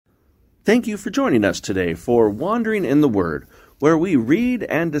Thank you for joining us today for Wandering in the Word, where we read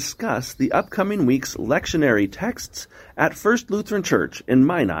and discuss the upcoming week's lectionary texts at First Lutheran Church in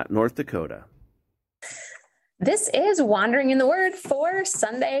Minot, North Dakota. This is Wandering in the Word for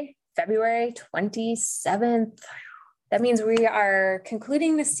Sunday, February 27th. That means we are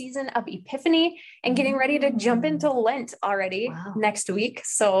concluding the season of Epiphany and getting ready to jump into Lent already next week.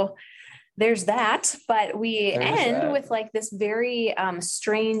 So there's that, but we end with like this very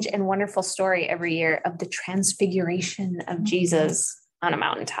strange and wonderful story every year of the transfiguration of Jesus on a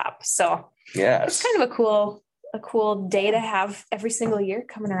mountaintop. So it's kind of a cool day to have every single year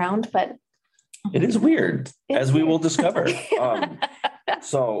coming around, but it is weird, as we will discover.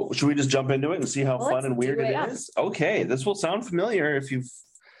 So should we just jump into it and see how fun and weird it is? Okay, this will sound familiar if you've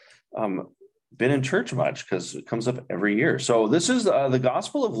been in church much, because it comes up every year. So this is the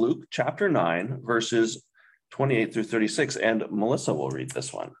Gospel of Luke, chapter 9, verses 28 through 36. And Melissa will read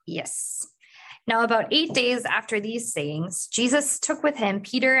this one. Yes. Now, about 8 days after these sayings, Jesus took with him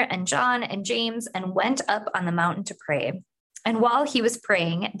Peter and John and James and went up on the mountain to pray. And while he was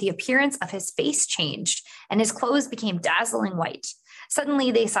praying, the appearance of his face changed, and his clothes became dazzling white.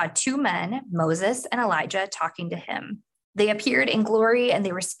 Suddenly they saw two men, Moses and Elijah, talking to him. They appeared in glory, and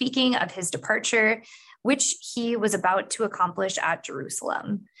they were speaking of his departure, which he was about to accomplish at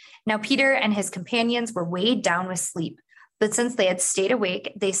Jerusalem. Now Peter and his companions were weighed down with sleep, but since they had stayed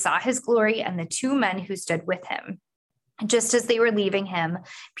awake, they saw his glory and the two men who stood with him. Just as they were leaving him,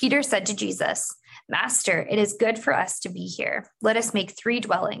 Peter said to Jesus, "Master, it is good for us to be here. Let us make 3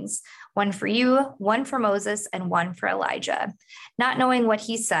 dwellings, one for you, one for Moses, and one for Elijah." Not knowing what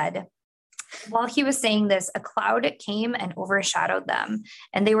he said, while he was saying this, a cloud came and overshadowed them,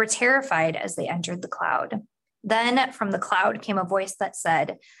 and they were terrified as they entered the cloud. Then from the cloud came a voice that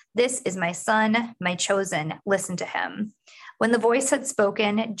said, "This is my son, my chosen. Listen to him." When the voice had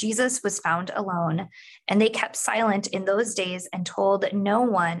spoken, Jesus was found alone, and they kept silent in those days and told no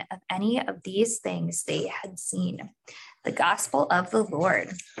one of any of these things they had seen. The Gospel of the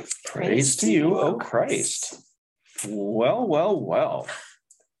Lord. Praise to you, O Christ. Well.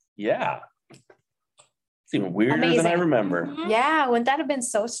 Yeah. It's even weirder than I remember. Yeah, wouldn't that have been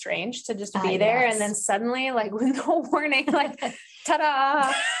so strange to just be there and then suddenly, like with no warning, like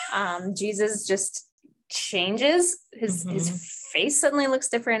ta-da! Jesus just changes. His face suddenly looks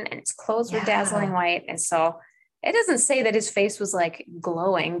different, and his clothes were dazzling white. And so it doesn't say that his face was like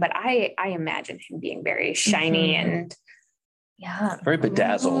glowing, but I imagine him being very shiny and very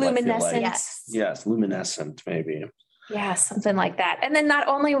bedazzled, luminescent. Yes, luminescent, maybe. Yeah, something like that. And then not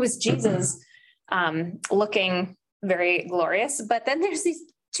only was Jesus looking very glorious, but then there's these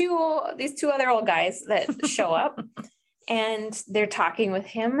two other old guys that show up, and they're talking with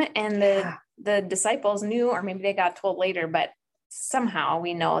him, and the disciples knew, or maybe they got told later, but somehow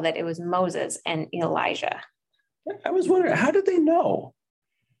we know that it was Moses and Elijah. I was wondering, how did they know?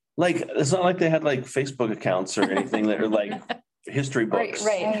 Like, it's not like they had like Facebook accounts or anything that are like history books,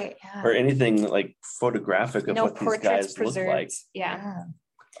 right. Or anything like photographic of what these guys look like. Yeah.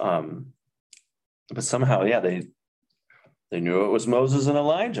 But somehow, they knew it was Moses and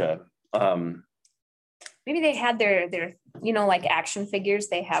Elijah. Maybe they had their like action figures.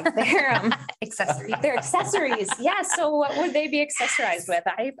 They have their accessories. Their accessories. Yeah. So what would they be accessorized with?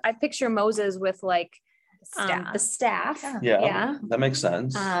 I picture Moses with like the staff. Yeah. That makes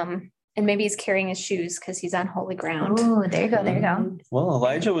sense. And maybe he's carrying his shoes because he's on holy ground. Oh, there you go. Well,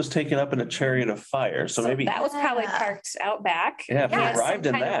 Elijah was taken up in a chariot of fire, so maybe that was probably parked out back. Yeah, if he arrived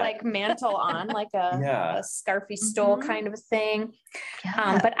in kind that, of like mantle on, like a scarfy stole kind of a thing.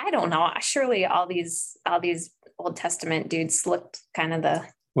 Yeah. But I don't know. Surely all these Old Testament dudes looked kind of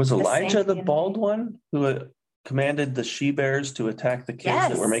Was Elijah the bald one who commanded the she-bears to attack the kids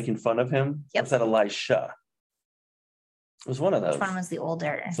that were making fun of him? Yep. Was that Elisha? It was one of those. Which one was the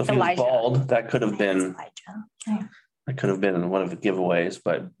older? So if he was bald, that could have been Elijah. That could have been one of the giveaways.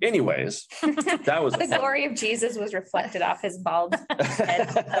 But anyways, that was the glory of Jesus was reflected off his bald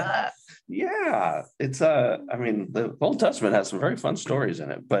head. Yeah, it's I mean, the Old Testament has some very fun stories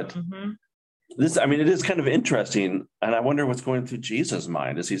in it, but it is kind of interesting, and I wonder what's going through Jesus'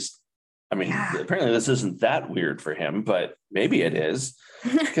 mind as apparently this isn't that weird for him, but maybe it is,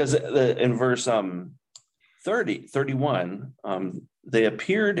 because in verse 31, they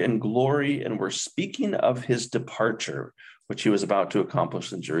appeared in glory and were speaking of his departure, which he was about to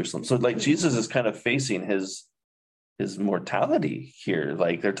accomplish in Jerusalem. So like Jesus is kind of facing his mortality here.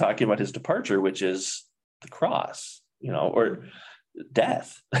 Like they're talking about his departure, which is the cross, or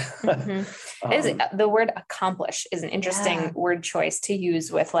death. The word accomplish is an interesting word choice to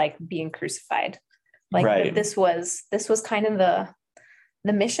use with like being crucified. Like this was kind of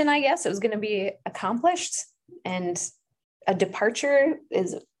the mission, I guess, it was going to be accomplished. And a departure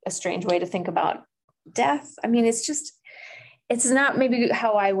is a strange way to think about death. I mean, it's not maybe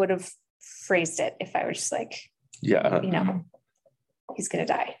how I would have phrased it if I were just like, Yeah. He's going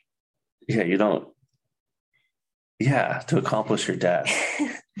to die. Yeah. You don't. Yeah. To accomplish your death.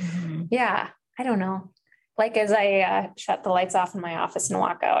 Yeah. I don't know. Like, as I shut the lights off in my office and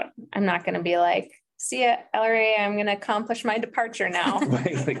walk out, I'm not going to be like, see ya, Ellery, I'm going to accomplish my departure now.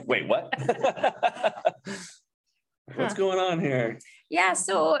 Wait, what? What's going on here? Yeah.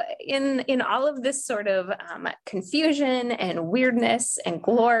 So in all of this sort of confusion and weirdness and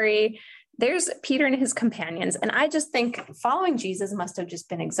glory, there's Peter and his companions. And I just think following Jesus must have just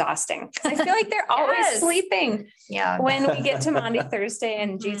been exhausting. I feel like they're always sleeping. Yeah. When we get to Maundy Thursday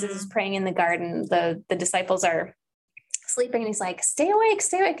and Jesus is praying in the garden, the disciples are sleeping and he's like, stay awake.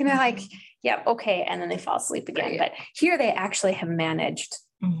 And they're like, yeah, okay. And then they fall asleep again. But here they actually have managed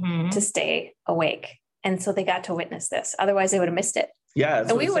to stay awake. And so they got to witness this. Otherwise they would have missed it. Yeah.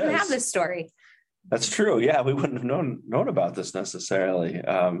 And we wouldn't have this story. That's true. Yeah. We wouldn't have known about this necessarily.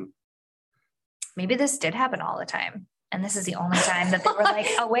 Maybe this did happen all the time. And this is the only time that they were like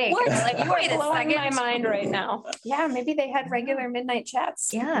awake. Like, wait a second. My mind right now. Yeah. Maybe they had regular midnight chats.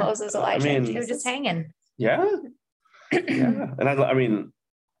 Yeah. Moses, Elijah. They're just hanging. Yeah. Yeah. And I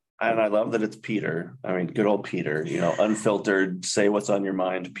love that it's Peter. I mean, good old Peter, unfiltered, say what's on your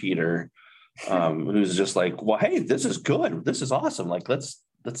mind, Peter, who's just like, well, hey, this is good. This is awesome. Like, let's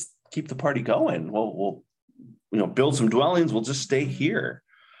keep the party going. We'll build some dwellings. We'll just stay here.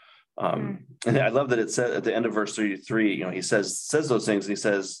 And I love that it said at the end of verse 33, he says those things, and he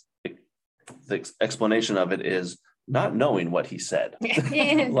says the explanation of it is not knowing what he said.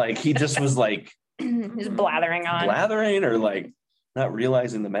 Like, he just was like, just blathering or like not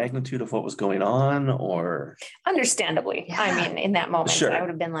realizing the magnitude of what was going on, or understandably. Yeah. I mean, in that moment, sure. I would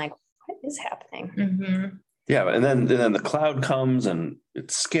have been like, what is happening? Yeah. And then the cloud comes and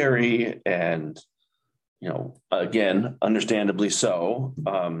it's scary, and, again, understandably so.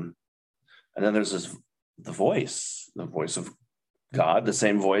 And then there's the voice of God, the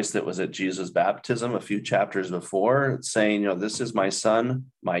same voice that was at Jesus' baptism a few chapters before, saying, this is my son,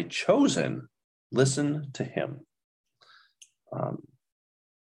 my chosen, listen to him. And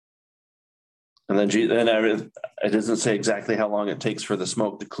then it doesn't say exactly how long it takes for the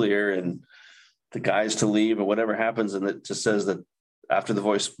smoke to clear and the guys to leave or whatever happens. And it just says that after the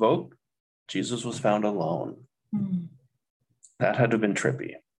voice spoke, Jesus was found alone. That had to have been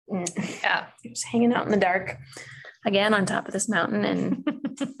trippy. Yeah, he was hanging out in the dark again on top of this mountain, and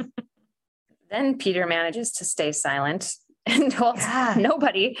then Peter manages to stay silent and told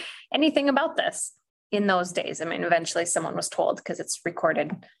nobody anything about this in those days. I mean, eventually someone was told because it's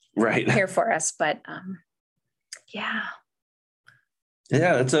recorded right here for us, but yeah,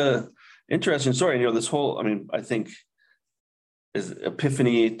 it's a interesting story. This whole, I think is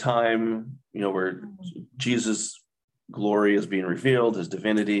Epiphany time, where Jesus' glory is being revealed, his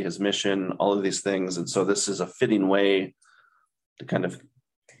divinity, his mission, all of these things. And so this is a fitting way to kind of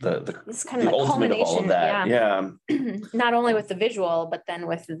the ultimate of all of that. Yeah. Not only with the visual, but then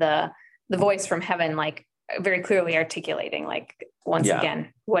with the voice from heaven, like very clearly articulating, like, once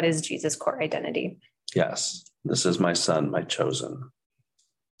again, what is Jesus' core identity? Yes. This is my son, my chosen.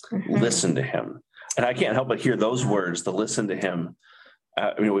 Listen to him. And I can't help but hear those words, to listen to him.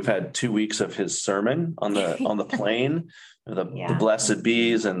 We've had 2 weeks of his sermon on the plane, the blessed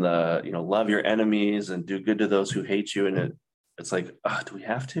bees, and the, love your enemies and do good to those who hate you. And it's like, do we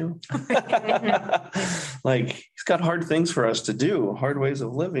have to? Like, he's got hard things for us to do, hard ways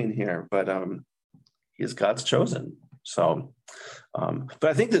of living here, but he is God's chosen. So, but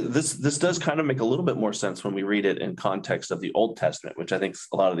I think that this does kind of make a little bit more sense when we read it in context of the Old Testament, which I think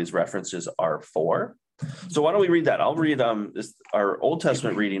a lot of these references are for. So why don't we read that? I'll read our Old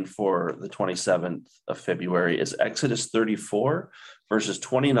Testament reading for the 27th of February is Exodus 34, verses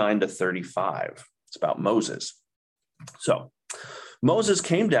 29 to 35. It's about Moses. So Moses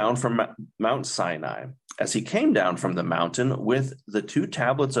came down from Mount Sinai. As he came down from the mountain with the 2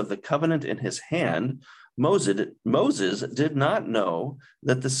 tablets of the covenant in his hand, Moses did not know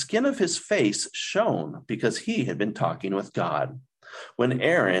that the skin of his face shone, because he had been talking with God. When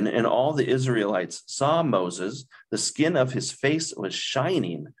Aaron and all the Israelites saw Moses, the skin of his face was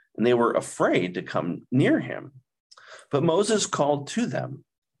shining, and they were afraid to come near him. But Moses called to them,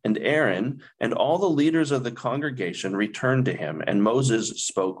 and Aaron and all the leaders of the congregation returned to him, and Moses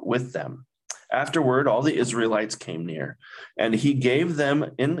spoke with them. Afterward, all the Israelites came near, and he gave them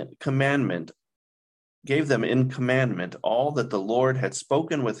in commandment all that the Lord had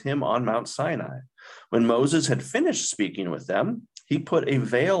spoken with him on Mount Sinai. When Moses had finished speaking with them, he put a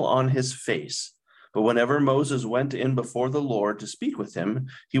veil on his face. But whenever Moses went in before the Lord to speak with him,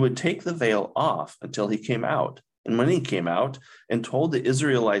 he would take the veil off until he came out. And when he came out and told the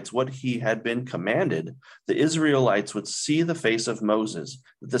Israelites what he had been commanded, the Israelites would see the face of Moses,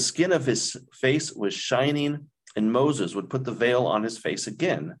 that the skin of his face was shining, and Moses would put the veil on his face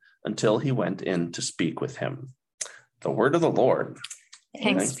again until he went in to speak with him. The word of the Lord.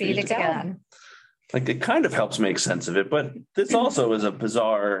 Thanks be to God. Like, it kind of helps make sense of it, but this also is a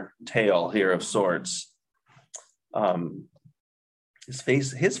bizarre tale here of sorts. His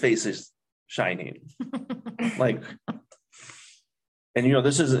face is shining. Like, and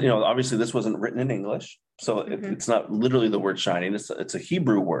this is, obviously this wasn't written in English, so it's not literally the word shining. It's a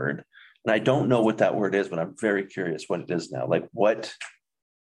Hebrew word, and I don't know what that word is, but I'm very curious what it is now. Like, what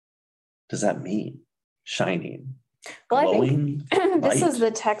does that mean? Shining. Well, glowing, I think this is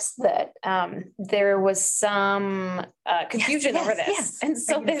the text that there was some confusion over this. And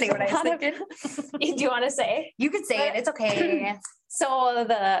so there's a lot of, do you want to say? You could say it. It's okay. So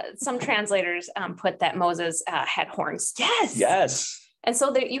some translators put that Moses had horns. Yes. And so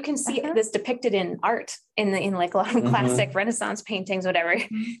that you can see this depicted in art, in like a lot of classic Renaissance paintings, whatever.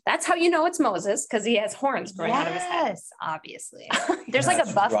 That's how you know it's Moses, because he has horns growing out of his head. Yes, obviously. There's like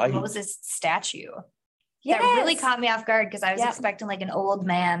a buff Moses statue. Yes. That really caught me off guard because I was expecting like an old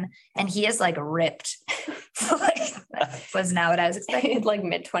man, and he is like ripped. That was not what I was expecting. Like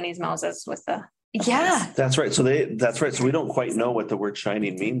mid-20s Moses with the That's right. So So we don't quite know what the word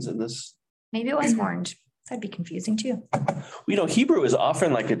shining means in this. Maybe it was horned. That'd be confusing too. Hebrew is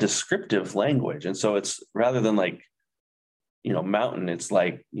often like a descriptive language, and so it's rather than like mountain, it's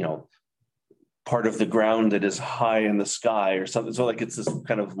like part of the ground that is high in the sky or something. So like it's this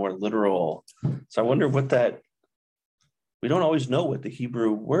kind of more literal. So I wonder we don't always know what the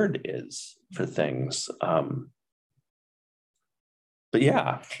Hebrew word is for things. But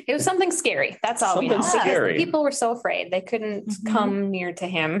yeah. It was something scary. That's all we know. Scary. People were so afraid they couldn't come near to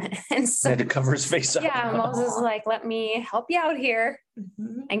him. And so they had to cover his face up. Yeah, Moses is like, let me help you out here.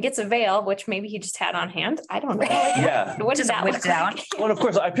 And gets a veil, which maybe he just had on hand. I don't know. Yeah. What does that look like? Well, of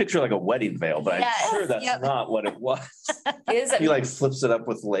course, I picture like a wedding veil, but I'm sure that's not what it was. He like flips it up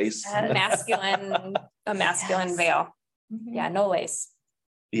with lace. A masculine veil. Yeah, no lace.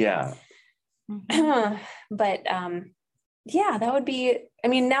 Yeah. But yeah, that would be,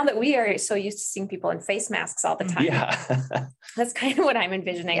 now that we are so used to seeing people in face masks all the time. Yeah. That's kind of what I'm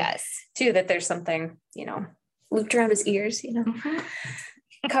envisioning. Yes. Too, that there's something, looped around his ears,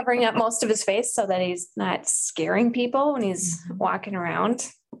 covering up most of his face so that he's not scaring people when he's walking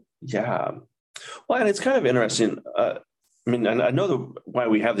around. Yeah. Well, and it's kind of interesting. I know why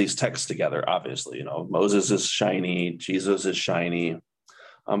we have these texts together, obviously, Moses is shiny, Jesus is shiny.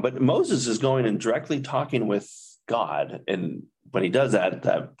 But Moses is going and directly talking with God. And when he does that,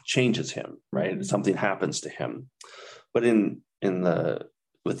 that changes him, right? Something happens to him. But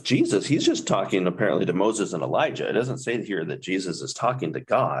with Jesus, he's just talking apparently to Moses and Elijah. It doesn't say here that Jesus is talking to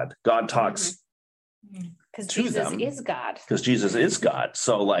God. God talks because Jesus is God. Because Jesus is God.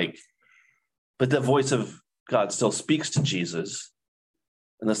 So but the voice of God still speaks to Jesus.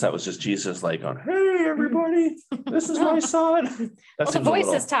 Unless that was just Jesus like hey, everybody, this is my son. The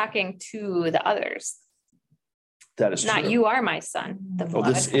voice is talking to the others. That is not true. You are my son.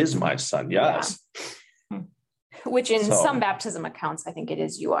 This is my son. Yes. Yeah. Which in some baptism accounts, I think it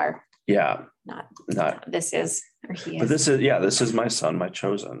is you are. Yeah. Not this is or he is. But this is my son, my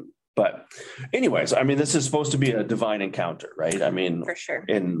chosen. But anyways, this is supposed to be a divine encounter, right? For sure.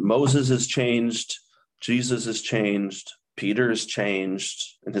 And Moses is changed, Jesus is changed, Peter is changed,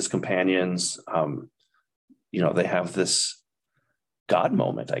 and his companions, they have this God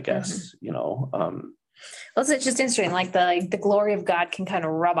moment, I guess, Well, it's just interesting, like the glory of God can kind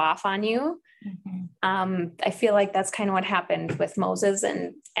of rub off on you. I feel like that's kind of what happened with Moses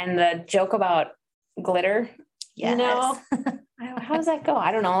and the joke about glitter. Yes. How does that go?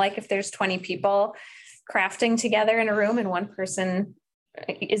 I don't know. Like if there's 20 people crafting together in a room and one person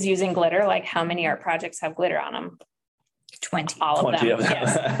is using glitter, like how many art projects have glitter on them? 20. All of 20 them. Of them.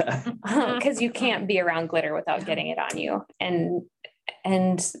 Yes. Because you can't be around glitter without getting it on you.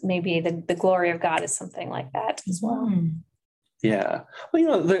 And maybe the glory of God is something like that as well. Yeah.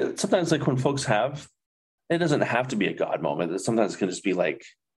 Well, sometimes like when folks it doesn't have to be a God moment. Sometimes it can just be like,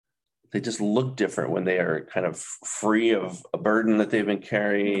 they just look different when they are kind of free of a burden that they've been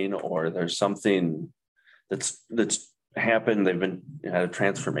carrying, or there's something that's happened. They've had a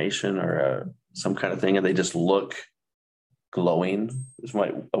transformation or some kind of thing, and they just look glowing is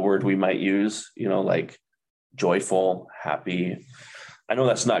a word we might use, like joyful, happy. I know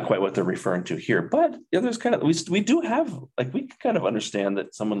that's not quite what they're referring to here, but yeah, there's kind of, we do have, like, we kind of understand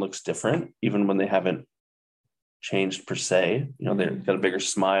that someone looks different, even when they haven't changed per se. You know, they've got a bigger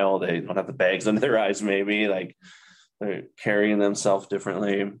smile. They don't have the bags under their eyes, maybe, like they're carrying themselves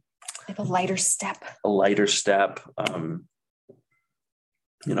differently. They have a lighter step.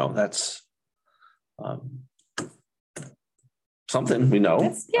 You know, that's something we know.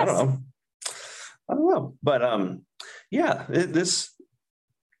 Yes. I don't know. But yeah,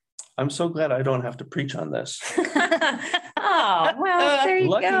 I'm so glad I don't have to preach on this. Oh, well, there you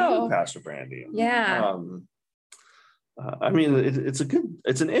Lucky go. you, Pastor Brandy. Yeah. I mean,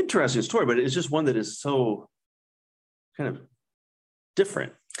 it's an interesting story, but it's just one that is so kind of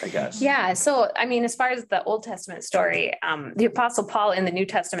different, I guess. Yeah. So, I mean, as far as the Old Testament story, the Apostle Paul in the New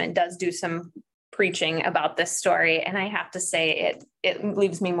Testament does do some preaching about this story. And I have to say it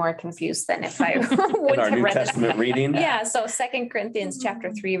leaves me more confused than if I would have New read Testament it. reading. Yeah. So 2 Corinthians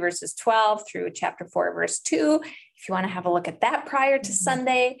chapter 3, verses 12 through chapter 4, verse 2. If you want to have a look at that prior to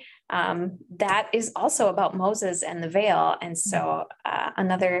Sunday, that is also about Moses and the veil. And so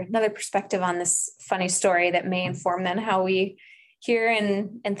another perspective on this funny story that may inform then how we hear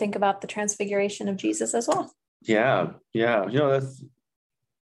and think about the transfiguration of Jesus as well. Yeah. You know,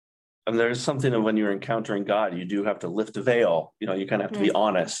 there's something of when you're encountering God, you do have to lift a veil. You know, you kind of have to be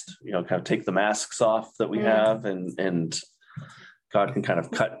honest, you know, kind of take the masks off that we have, and God can kind of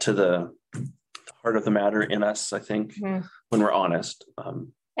cut to the heart of the matter in us, I think, when we're honest.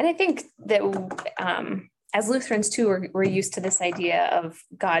 And I think that as Lutherans too, we're used to this idea of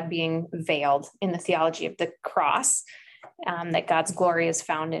God being veiled in the theology of the cross, that God's glory is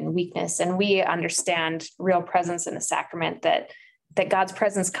found in weakness. And we understand real presence in the sacrament, that God's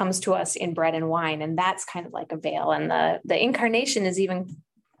presence comes to us in bread and wine. And that's kind of like a veil. And the incarnation is even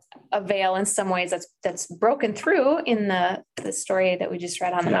a veil in some ways that's broken through in the story that we just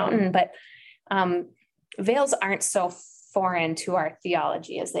read on the mountain. But veils aren't so foreign to our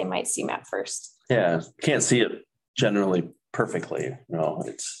theology as they might seem at first. Yeah, can't see it generally perfectly. No,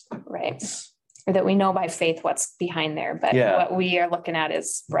 it's right. Or that we know by faith what's behind there, but what we are looking at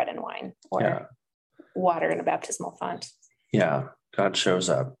is bread and wine, or water in a baptismal font. Yeah, God shows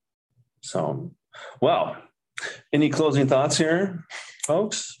up. So, well, any closing thoughts here,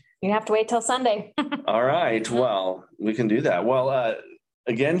 folks? You have to wait till Sunday. All right. Well, we can do that. Well,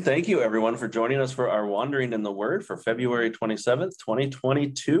 again, thank you everyone for joining us for our Wandering in the Word for February 27th,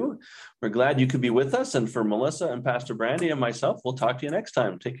 2022. We're glad you could be with us. And for Melissa and Pastor Brandy and myself, we'll talk to you next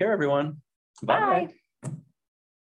time. Take care, everyone. Bye. Bye.